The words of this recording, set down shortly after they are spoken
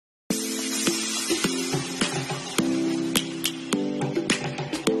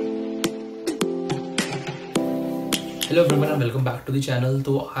Hello everyone, welcome back to the channel.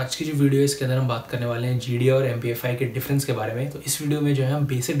 तो आज की जो वीडियो है इसके अंदर हम बात करने वाले हैं जीडीआई और एमपीएफआई के डिफरेंस के बारे में। तो इस वीडियो में जो है हम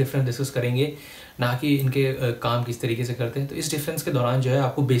बेसिक डिफरेंस डिस्कस करेंगे, ना कि इनके काम किस तरीके से करते हैं। तो इस डिफरेंस के दौरान जो है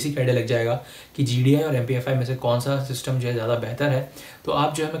आपको बेसिक आइडिया लग जाएगा कि जीडीआई और एमपीएफआई में से कौन सा सिस्टम जो है ज़्यादा बेहतर है। तो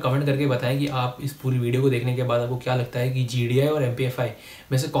आप जो है हमें कमेंट करके बताएं कि आप इस पूरी वीडियो को देखने के बाद आपको क्या लगता है कि जीडीआई और एमपीएफआई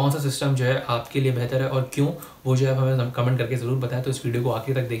में से कौन सा सिस्टम जो है आपके लिए बेहतर है और क्यों, वो जो है हमें कमेंट करके ज़रूर बताएं। तो इस वीडियो को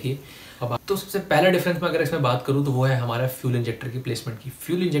आखिर तक देखिए। अब तो सबसे पहला डिफरेंस में अगर इसमें बात करूँ तो वो है हमारा फ्यूल इंजेक्टर की प्लेसमेंट की।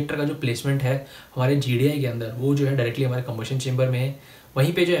 फ्यूल इंजेक्टर का जो प्लेसमेंट है हमारे जीडीआई के अंदर, वो जो है डायरेक्टली हमारे कंबशन चेंबर में है।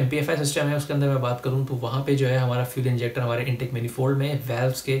 वहीं पे जो एमपीएफआई सिस्टम है उसके अंदर मैं बात करूँ तो वहाँ पे जो है हमारा फ्यूल इंजेक्टर हमारे इंटेक मैनिफोल्ड में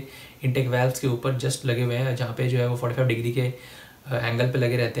वेल्व्स के इंटेक वेल्व्स के ऊपर जस्ट लगे हुए हैं, जहाँ पे जो है वो 45 डिग्री के एंगल पे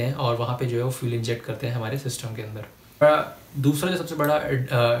लगे रहते हैं और वहाँ पे जो है वो फ्यूल इंजेक्ट करते हैं हमारे सिस्टम के अंदर। दूसरा जो सबसे बड़ा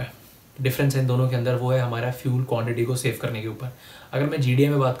डिफरेंस है इन दोनों के अंदर वो है हमारा फ्यूल क्वांटिटी को सेव करने के ऊपर। अगर मैं जीडीआई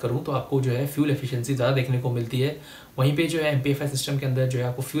में बात करूं तो आपको जो है फ्यूल एफिशिएंसी ज़्यादा देखने को मिलती है। वहीं पे जो है एमपीएफआई सिस्टम के अंदर जो है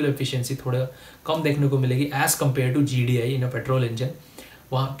आपको फ्यूल एफिशिएंसी थोड़ा कम देखने को मिलेगी as compare to GDI in a petrol engine.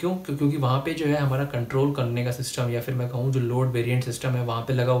 वहाँ क्योंकि वहाँ पे जो है हमारा कंट्रोल करने का सिस्टम, या फिर मैं कहूँ जो लोड वेरिएंट सिस्टम है वहाँ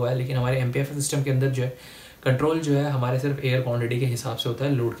पे लगा हुआ है। लेकिन हमारे एमपीएफआई सिस्टम के अंदर जो है कंट्रोल जो है हमारे सिर्फ एयर क्वांटिटी के हिसाब से होता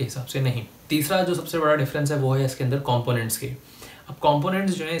है, लोड के हिसाब से नहीं। तीसरा जो सबसे बड़ा डिफरेंस है वो है इसके अंदर कॉम्पोनेंट्स के। अब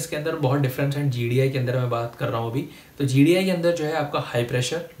कंपोनेंट्स जो है इसके अंदर बहुत डिफरेंट हैं। जीडीआई के अंदर मैं बात कर रहा हूँ अभी, तो जीडीआई के अंदर जो है आपका high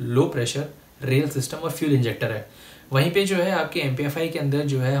pressure, low pressure, rail system और फ्यूल इंजेक्टर है। वहीं पे जो है आपके एमपीएफआई के अंदर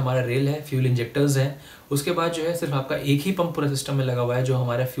जो है हमारा रेल है, फ्यूल इंजेक्टर्स हैं। उसके बाद जो है सिर्फ आपका एक ही पंप पूरे सिस्टम में लगा हुआ है जो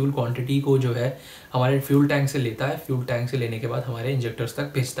हमारा फ्यूल क्वांटिटी को जो है हमारे फ्यूल टैंक से लेता है, फ्यूल टैंक से लेने के बाद हमारे इंजेक्टर्स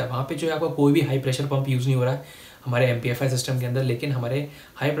तक भेजता है। वहाँ पे जो है आपका कोई भी हाई प्रेशर पंप यूज़ नहीं हो रहा है हमारे एमपीएफआई सिस्टम के अंदर, लेकिन हमारे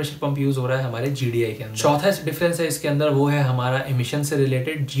हाई प्रेशर पंप यूज़ हो रहा है हमारे जीडीआई के अंदर। चौथा डिफरेंस है इसके अंदर वो है हमारा एमिशन से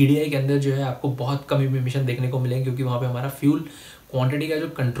रिलेटेड। जीडीआई के अंदर जो है आपको बहुत कम एमिशन देखने को मिलेंगे क्योंकि वहाँ पे हमारा फ्यूल क्वांटिटी का जो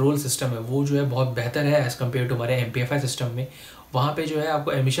कंट्रोल सिस्टम है वो जो है बहुत बेहतर है एज़ कम्पेयर टू हमारे एमपीएफआई सिस्टम में। वहाँ पे जो है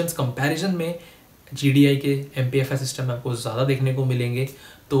आपको एमिशंस कंपैरिजन में जीडीआई के एमपीएफआई सिस्टम में आपको ज़्यादा देखने को मिलेंगे।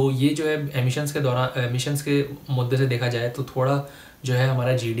 तो ये जो है एमिशंस के दौरान, एमिशंस के मुद्दे से देखा जाए तो थोड़ा जो है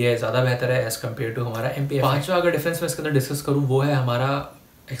हमारा जीडीआई ज़्यादा बेहतर है एज़ कम्पेयर टू हमारा एमपीएफआई। पांचवा अगर डिफरेंस मैं इसके अंदर डिस्कस करूँ वो है हमारा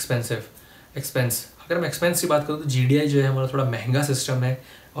एक्सपेंस। अगर मैं एक्सपेंस की बात करूँ तो जीडीआई जो है हमारा थोड़ा महंगा सिस्टम है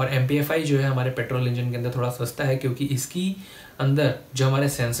और एमपीएफआई जो है हमारे पेट्रोल इंजन के अंदर थोड़ा सस्ता है, क्योंकि इसकी अंदर जो हमारे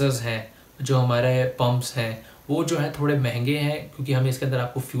सेंसर्स हैं, जो हमारे पंप्स हैं, वो जो है थोड़े महंगे हैं क्योंकि हमें इसके अंदर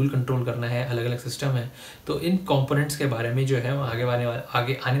आपको फ्यूल कंट्रोल करना है, अलग अलग सिस्टम है। तो इन कंपोनेंट्स के बारे में जो है हम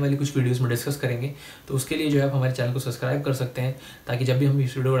आगे आने वाली कुछ वीडियोस में डिस्कस करेंगे। तो उसके लिए जो है आप हमारे चैनल को सब्सक्राइब कर सकते हैं ताकि जब भी हम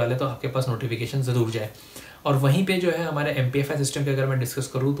इस वीडियो को डालें तो आपके पास नोटिफिकेशन ज़रूर जाए। और वहीं पे जो है हमारे एमपीएफआई सिस्टम की अगर मैं डिस्कस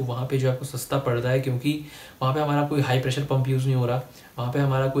करूँ तो वहाँ पे जो आपको सस्ता पड़ता है क्योंकि वहाँ पे हमारा कोई हाई प्रेशर पंप यूज़ नहीं हो रहा। वहाँ पे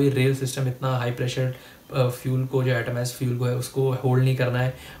हमारा कोई रेल सिस्टम इतना हाई प्रेशर फ्यूल को, जो एटमाइज फ्यूल को है उसको होल्ड नहीं करना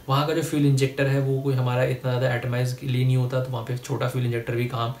है। वहाँ का जो फ्यूल इंजेक्टर है वो कोई हमारा इतना ज़्यादा एटमाइज के लिए नहीं होता, तो वहाँ पे छोटा फ्यूल इंजेक्टर भी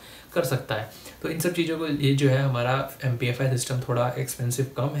काम कर सकता है। तो इन सब चीज़ों को ये जो है हमारा एमपीएफआई सिस्टम थोड़ा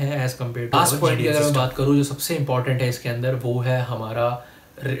एक्सपेंसिव कम है as compare to. Last point की अगर मैं बात करूँ जो सबसे इंपॉर्टेंट है इसके अंदर वो है हमारा,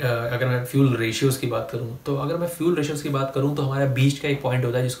 अगर मैं फ्यूल रेशियोज़ की बात करूँ तो अगर मैं फ्यूल रेशियोज़ की बात करूँ तो हमारा बीच का एक पॉइंट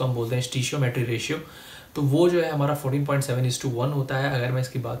होता है जिसको हम बोलते हैं स्टीशियोमेट्री रेशियो। तो वो जो है हमारा 14.7:1 होता है। अगर मैं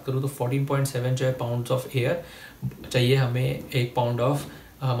इसकी बात करूँ तो 14.7 जो है पाउंड्स ऑफ एयर चाहिए हमें 1 पाउंड ऑफ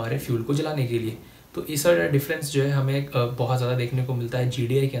हमारे फ्यूल को जलाने के लिए। तो इस डिफरेंस जो है हमें बहुत ज़्यादा देखने को मिलता है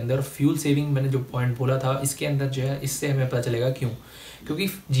जीडीआई के अंदर। फ्यूल सेविंग मैंने जो पॉइंट बोला था इसके अंदर जो है इससे हमें पता चलेगा क्यों, क्योंकि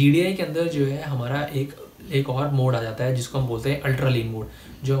जीडीआई के अंदर जो है हमारा एक और मोड आ जाता है जिसको हम बोलते हैं अल्ट्रा लीन मोड,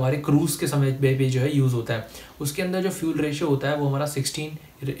 जो हमारे क्रूज़ के समय पे भी जो है यूज़ होता है। उसके अंदर जो फ्यूल रेशियो होता है वो हमारा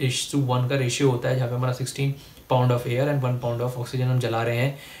 16:1 का रेशियो होता है, जहाँ पे हमारा 16 pound of air and 1 pound of oxygen हम जला रहे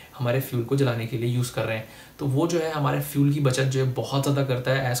हैं, हमारे फ्यूल को जलाने के लिए यूज़ कर रहे हैं। तो वो जो है हमारे फ्यूल की बचत जो है बहुत ज़्यादा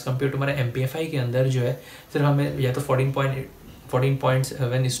करता है एज़ कम्पेयर टू हमारे एमपीएफआई के अंदर जो है सिर्फ हमें या तो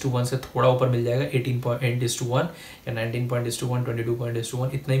 14.7:1 से थोड़ा ऊपर मिल जाएगा, 18.8:1 या 19.1,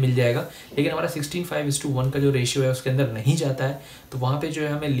 22.1 इतना ही मिल जाएगा। लेकिन हमारा 16:5:1 का जो रेशियो है उसके अंदर नहीं जाता है, तो वहाँ पे जो है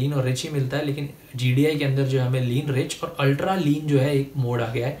हमें लीन और रिच ही मिलता है। लेकिन जीडीआई के अंदर जो है हमें लीन, रिच और अल्ट्रा लीन जो है एक मोड आ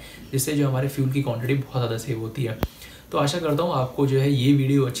गया है, जिससे जो हमारे फ्यूल की क्वांटिटी बहुत ज़्यादा सेव होती है। तो आशा करता हूँ आपको जो है ये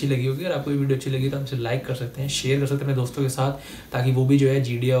वीडियो अच्छी लगी होगी। अगर आपको ये वीडियो अच्छी लगी तो आप इसे लाइक कर सकते हैं, शेयर कर सकते हैं अपने दोस्तों के साथ, ताकि वो भी जो है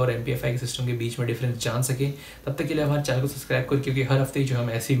जीडीआई और एमपीएफआई के सिस्टम के बीच में डिफरेंस जान सके। तब तक के लिए हमारे चैनल को सब्सक्राइब करें क्योंकि हर हफ्ते जो हम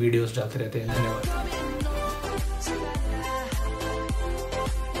ऐसी वीडियोस डालते रहते हैं। धन्यवाद।